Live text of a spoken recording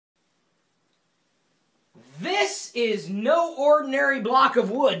This is no ordinary block of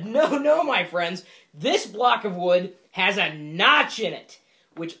wood. No, no, my friends. This block of wood has a notch in it,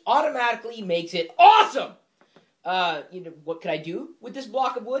 which automatically makes it awesome. What could I do with this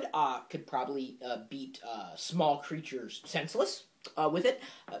block of wood? Could probably beat small creatures senseless with it.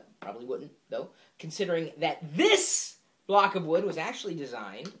 Probably wouldn't, though, considering that this block of wood was actually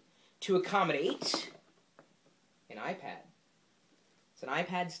designed to accommodate an iPad. It's an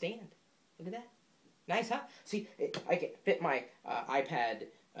iPad stand. Look at that. Nice, huh? See, I can fit my iPad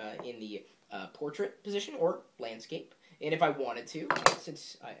in the portrait position or landscape. And if I wanted to,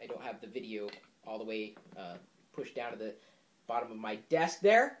 since I don't have the video all the way pushed down to the bottom of my desk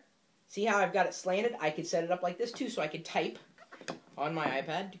there, see how I've got it slanted? I could set it up like this too, so I could type on my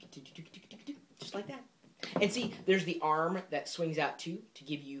iPad, just like that. And see, there's the arm that swings out too to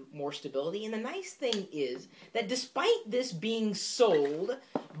give you more stability. And the nice thing is that despite this being sold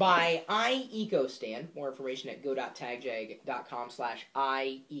by iEcoStand, more information at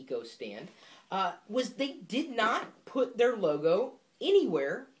go.tagjag.com/iEcoStand, was they did not put their logo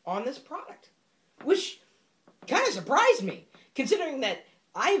anywhere on this product, which kind of surprised me, considering that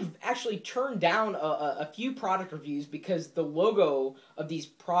I've actually turned down a few product reviews because the logo of these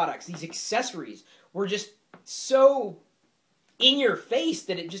products, these accessories, were just so in your face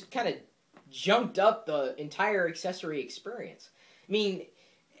that it just kind of jumped up the entire accessory experience. I mean,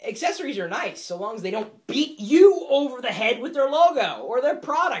 accessories are nice so long as they don't beat you over the head with their logo or their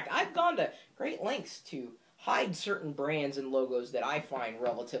product. I've gone to great lengths to hide certain brands and logos that I find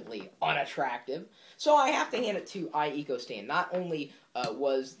relatively unattractive. So I have to hand it to iEcoStand. Not only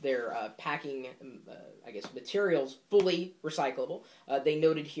was their packing, materials fully recyclable, they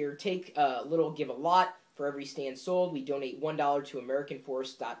noted here, take a little, give a lot. For every stand sold, we donate $1 to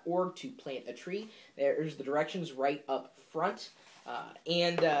AmericanForest.org to plant a tree. There's the directions right up front.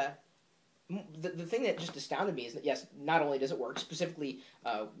 The thing that just astounded me is that, yes, not only does it work, specifically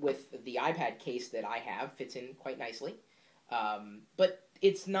with the iPad case that I have, fits in quite nicely, but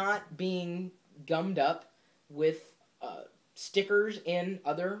it's not being gummed up with stickers and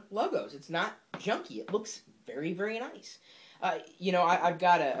other logos. It's not junky. It looks very, very nice. I've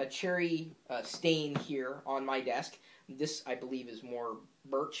got a cherry stain here on my desk. This, I believe, is more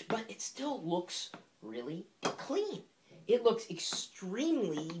birch, but it still looks really clean. It looks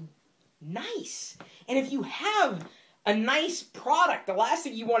extremely nice. And if you have a nice product, the last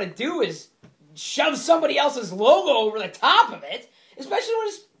thing you want to do is shove somebody else's logo over the top of it, especially when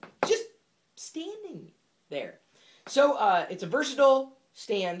it's just standing there. So it's a versatile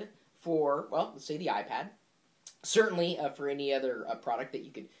stand for, well, let's say the iPad. Certainly for any other product that you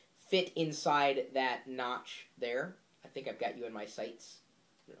could fit inside that notch there. I think I've got you in my sights.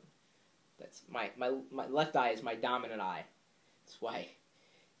 That's my left eye is my dominant eye. That's why,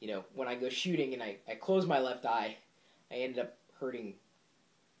 when I go shooting and I close my left eye, I ended up hurting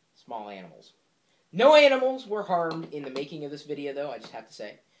small animals. No animals were harmed in the making of this video, though, I just have to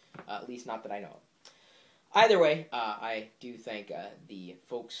say. At least not that I know of. Either way, I do thank the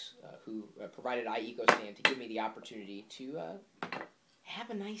folks who provided iEcoStand to give me the opportunity to have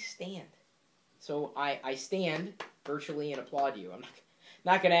a nice stand. So I stand virtually and applaud you. I'm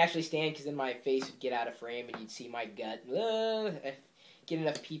not going to actually stand because then my face would get out of frame and you'd see my gut. Get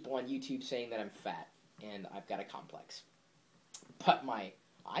enough people on YouTube saying that I'm fat and I've got a complex. But my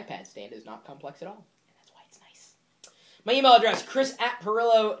iPad stand is not complex at all. And that's why it's nice. My email address,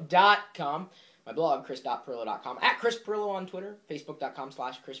 chris@perillo.com. My blog, chris.perillo.com. At Chris Perillo on Twitter.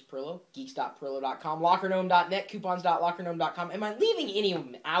 Facebook.com/Chris Perillo. Geeks.perillo.com. Lockergnome.net. Coupons.lockergnome.com. Am I leaving any of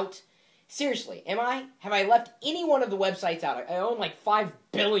them out? Seriously, am I? Have I left any one of the websites out? I own like 5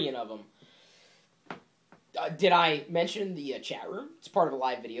 billion of them. Did I mention the chat room? It's part of a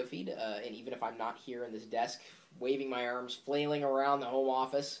live video feed, and even if I'm not here in this desk, waving my arms, flailing around the home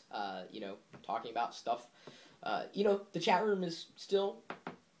office, talking about stuff, the chat room is still...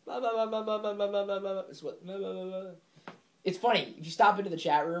 It's funny, if you stop into the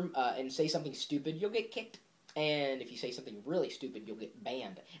chat room and say something stupid, you'll get kicked. And if you say something really stupid, you'll get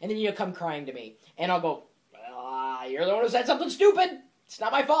banned. And then you'll come crying to me. And I'll go, well, you're the one who said something stupid. It's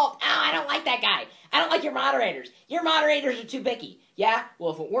not my fault. Oh, I don't like that guy. I don't like your moderators. Your moderators are too picky. Yeah?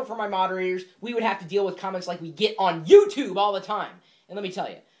 Well, if it weren't for my moderators, we would have to deal with comments like we get on YouTube all the time. And let me tell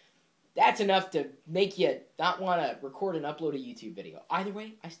you, that's enough to make you not want to record and upload a YouTube video. Either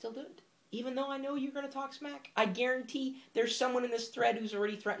way, I still do it. Even though I know you're going to talk smack, I guarantee there's someone in this thread who's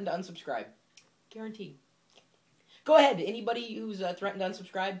already threatened to unsubscribe. Guaranteed. Go ahead. Anybody who's threatened to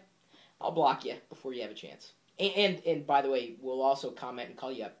unsubscribe, I'll block you before you have a chance. And by the way, we'll also comment and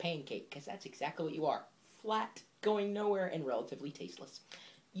call you a pancake, because that's exactly what you are. Flat, going nowhere, and relatively tasteless.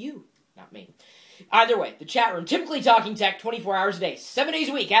 You not me. Either way, the chat room, typically talking tech 24 hours a day, 7 days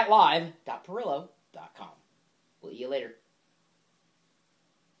a week at live.perillo.com. We'll see you later.